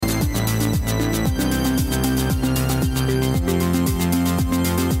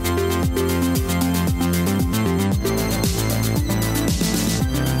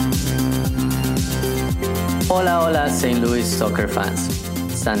Hola, hola, St. Louis soccer fans.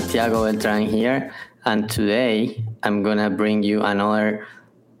 Santiago Beltran here, and today I'm gonna bring you another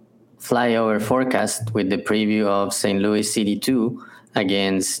flyover forecast with the preview of St. Louis City 2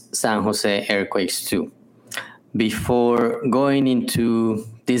 against San Jose Earthquakes 2. Before going into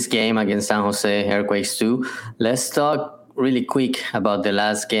this game against San Jose Earthquakes 2, let's talk really quick about the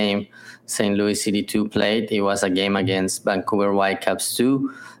last game St. Louis City 2 played. It was a game against Vancouver Whitecaps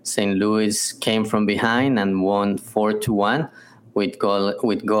 2. St. Louis came from behind and won 4-1 with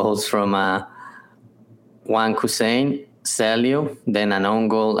goals from Juan Hussein, Celio, then an own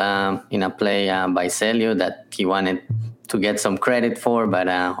goal in a play by Celio that he wanted to get some credit for, but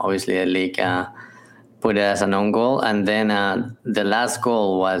obviously the league put it as an own goal. And then the last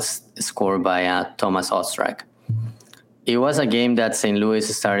goal was scored by Thomas Ostrak. It was a game that St. Louis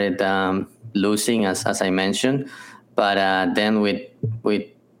started losing, as I mentioned, but then with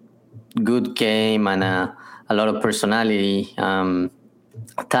good game and a lot of personality,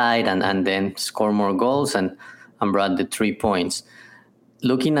 tied and then score more goals and brought the 3 points.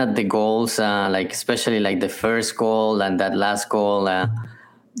 Looking at the goals, especially the first goal and that last goal,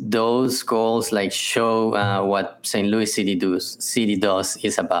 those goals show what St. Louis City does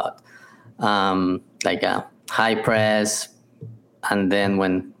is about, a high press, and then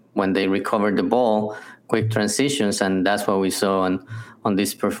when they recover the ball, quick transitions, and that's what we saw on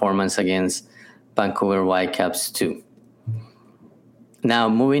this performance against Vancouver Whitecaps 2. Now,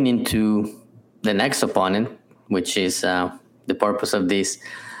 moving into the next opponent, which is the purpose of this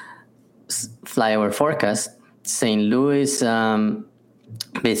flyover forecast, St. Louis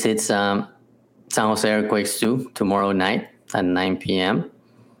visits San Jose Earthquakes 2 tomorrow night at 9 p.m.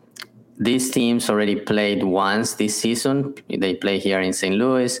 These teams already played once this season. They play here in St.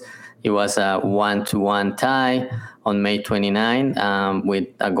 Louis. It was a 1-1 tie on May 29 with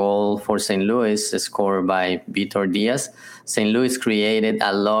a goal for St. Louis scored by Vitor Diaz. St. Louis created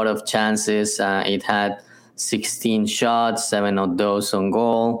a lot of chances. It had 16 shots, 7 of those on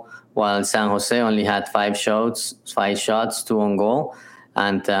goal, while San Jose only had 5 shots, 2 on goal,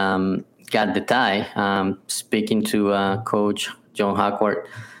 and got the tie. Speaking to Coach John Hackward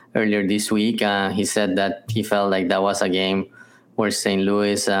earlier this week, he said that he felt like that was a game where St.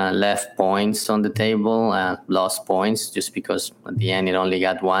 Louis left points on the table, lost points just because at the end it only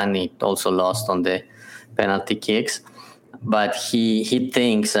got 1. It also lost on the penalty kicks. But he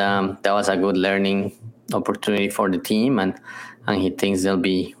thinks that was a good learning opportunity for the team, and he thinks they'll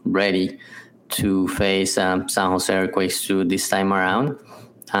be ready to face San Jose Earthquakes 2 this time around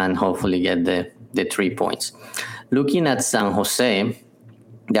and hopefully get the 3 points. Looking at San Jose,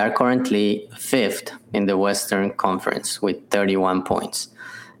 they are currently 5th in the Western Conference with 31 points,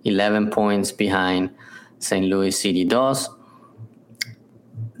 11 points behind St. Louis City DOS.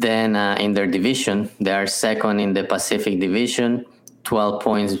 Then in their division, they are 2nd in the Pacific Division, 12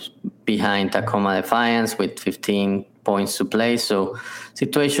 points behind Tacoma Defiance with 15 points to play. So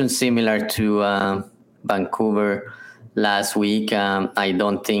situation similar to Vancouver last week. I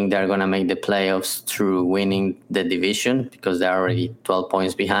don't think they're going to make the playoffs through winning the division because they're already 12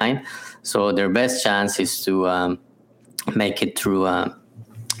 points behind. So their best chance is to make it through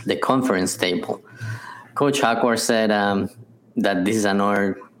the conference table. Coach Hackward said that this is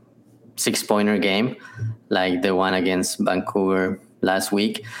another 6-pointer game like the one against Vancouver last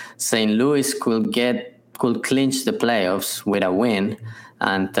week. St. Louis could clinch the playoffs with a win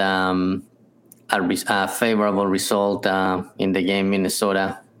and a favorable result in the game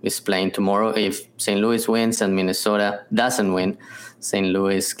Minnesota is playing tomorrow. If St. Louis wins and Minnesota doesn't win, St.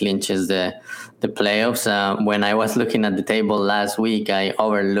 Louis clinches the playoffs. When I was looking at the table last week, I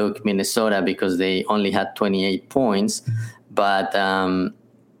overlooked Minnesota because they only had 28 points, but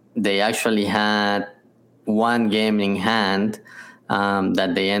they actually had one game in hand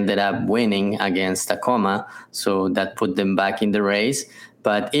that they ended up winning against Tacoma, so that put them back in the race.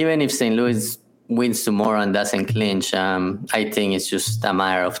 But even if St. Louis wins tomorrow and doesn't clinch, I think it's just a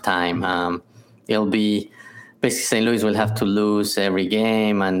matter of time. It'll be basically St. Louis will have to lose every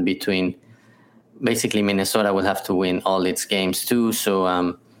game, and basically Minnesota will have to win all its games too.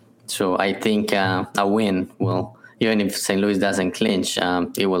 So I think a win will, even if St. Louis doesn't clinch,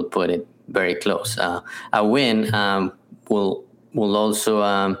 it will put it very close. A win will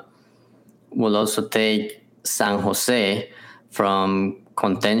also take San Jose from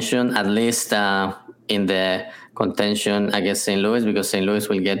contention, at least in the contention against St. Louis, because St. Louis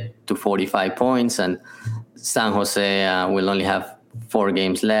will get to 45 points and San Jose will only have 4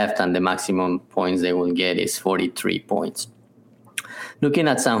 games left, and the maximum points they will get is 43 points. Looking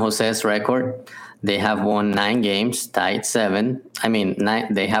at San Jose's record, they have won 9 games, tied 7.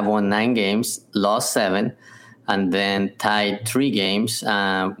 They have won 9 games, lost 7, and then tied 3 games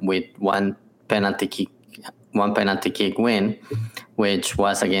with one penalty kick win, which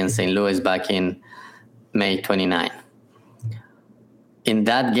was against St. Louis back in May 29. In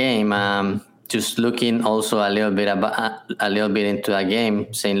that game, just looking also a little bit into that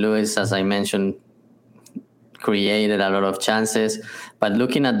game, St. Louis, as I mentioned, created a lot of chances. But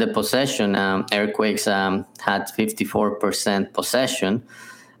looking at the possession, Earthquakes had 54% possession.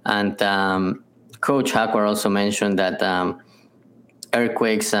 And Coach Hackwar also mentioned that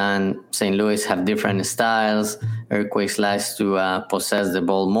Earthquakes and St. Louis have different styles. Earthquakes likes to possess the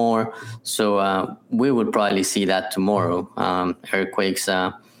ball more. So we would probably see that tomorrow. Earthquakes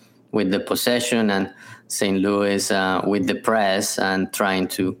with the possession and St. Louis with the press and trying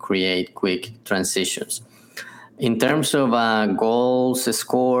to create quick transitions. In terms of goals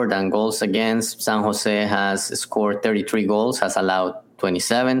scored and goals against, San Jose has scored 33 goals, has allowed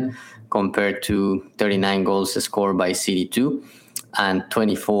 27, compared to 39 goals scored by CD2 and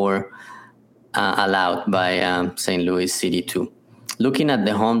 24 allowed by St. Louis CD2. Looking at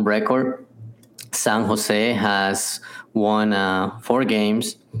the home record, San Jose has won 4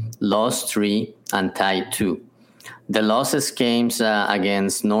 games, lost 3, and tied 2. The losses came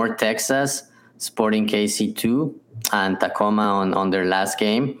against North Texas, Sporting KC2, and Tacoma on their last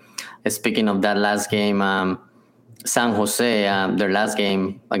game. Speaking of that last game, San Jose, their last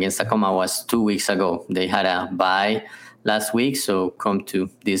game against Tacoma was 2 weeks ago. They had a bye last week, so come to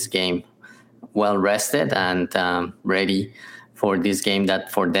this game well rested and ready for this game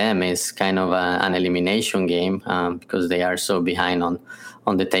that for them is kind of an elimination game because they are so behind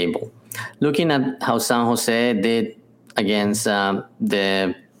on the table. Looking at how San Jose did against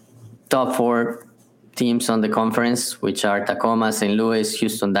the top 4 teams on the conference, which are Tacoma, St. Louis,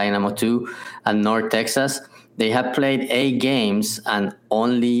 Houston Dynamo 2, and North Texas, they have played 8 games and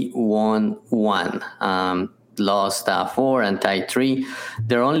only won 1. Lost 4 and tied 3.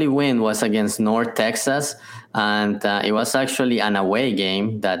 Their only win was against North Texas, and it was actually an away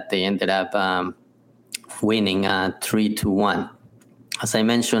game that they ended up winning 3-1. As I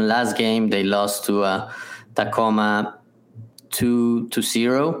mentioned, last game they lost to Tacoma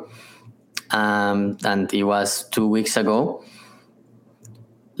 2-0, and it was 2 weeks ago.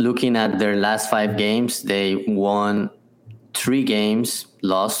 Looking at their last 5 games, they won 3 games,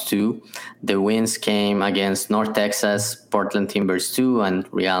 lost 2. The wins came against North Texas, Portland Timbers 2, and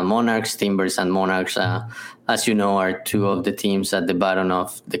Real Monarchs. Timbers and Monarchs, as you know, are 2 of the teams at the bottom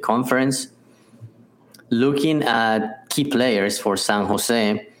of the conference. Looking at key players for San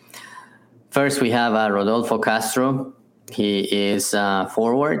Jose, first we have Rodolfo Castro. He is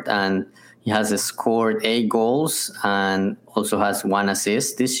forward, and he has scored 8 goals and also has 1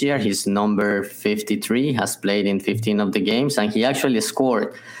 assist this year. He's number 53, has played in 15 of the games, and he actually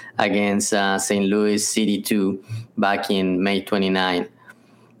scored against St. Louis CD2 back in May 29.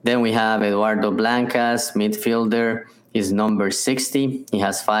 Then we have Eduardo Blancas, midfielder. He's number 60. He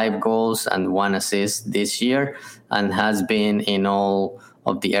has 5 goals and 1 assist this year and has been in all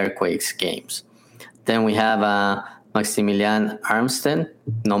of the Earthquakes games. Then we have Maximilian Armsten,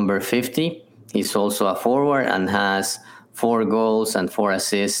 number 50. He's also a forward and has 4 goals and 4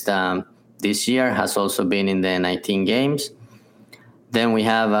 assists this year, has also been in the 19 games. Then we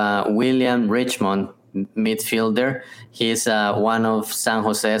have William Richmond, midfielder. He's one of San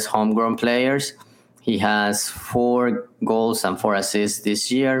Jose's homegrown players. He has 4 goals and 4 assists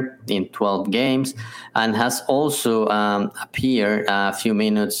this year in 12 games and has also appeared a few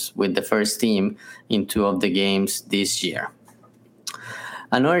minutes with the first team in 2 of the games this year.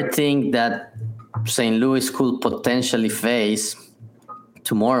 Another thing that St. Louis could potentially face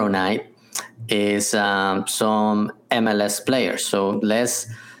tomorrow night is some MLS players. So let's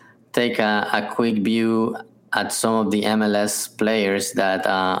take a quick view at some of the MLS players that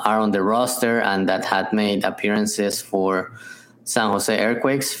are on the roster and that had made appearances for San Jose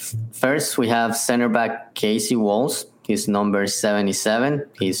Earthquakes. First, we have center back Casey Walls. He's number 77.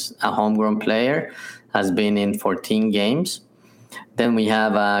 He's a homegrown player, has been in 14 games. Then we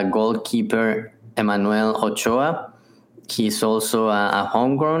have goalkeeper Emmanuel Ochoa. He's also a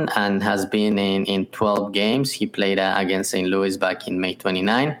homegrown and has been in 12 games. He played against St. Louis back in May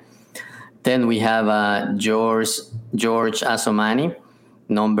 29. Then we have George Asomani,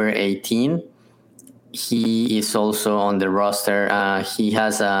 number 18. He is also on the roster. He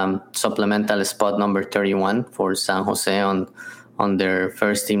has a supplemental spot number 31 for San Jose on their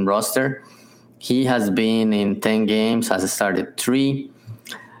first team roster. He has been in 10 games, has started 3.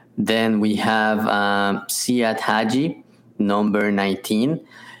 Then we have Siad Haji, number 19.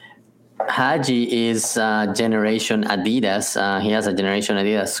 Haji is Generation Adidas. He has a Generation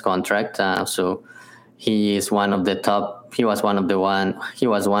Adidas contract, so He is one of the top. He was one of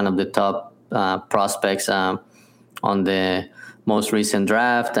the top prospects on the most recent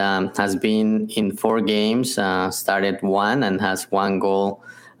draft. Has been in 4 games, started 1 and has 1 goal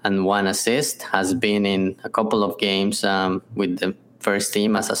and 1 assist. Has been in a couple of games with the first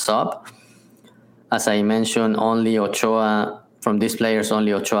team as a sub. As I mentioned, only Ochoa, from these players,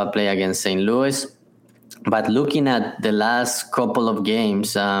 only Ochoa play against St. Louis. But looking at the last couple of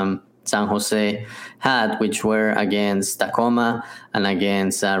games San Jose had, which were against Tacoma and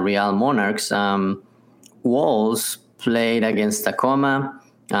against Real Monarchs, Walls played against Tacoma.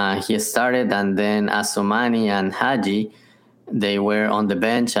 He started, and then Asomani and Haji, they were on the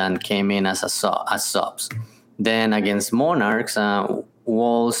bench and came in as subs. Then against Monarchs,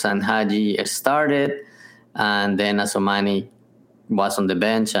 Walls and Haji started, and then Asomani was on the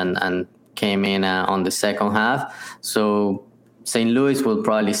bench and came in on the second half. So St. Louis will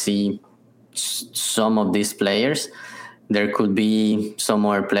probably see some of these players. There could be some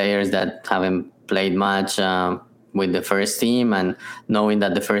more players that haven't played much with the first team, and knowing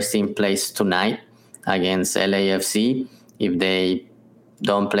that the first team plays tonight against LAFC, if they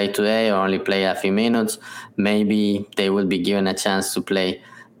don't play today or only play a few minutes, maybe they will be given a chance to play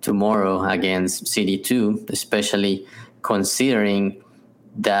tomorrow against CD2, especially considering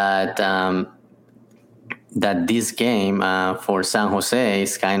that that this game for San Jose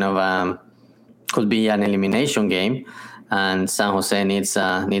is kind of could be an elimination game, and San Jose needs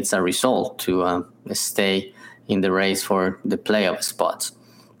a result to stay in the race for the playoff spots.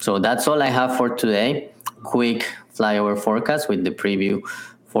 So that's all I have for today. Quick flyover forecast with the preview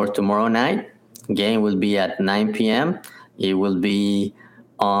for tomorrow night. Game will be at 9 p.m. It will be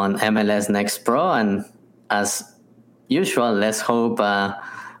on MLS Next Pro, and as usual, let's hope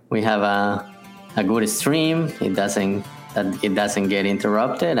we have a good stream. It doesn't get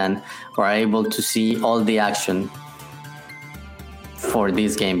interrupted, and we're able to see all the action for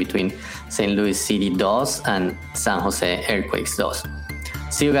this game between St. Louis City Dolls and San Jose Earthquakes Dolls.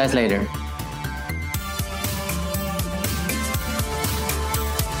 See you guys later.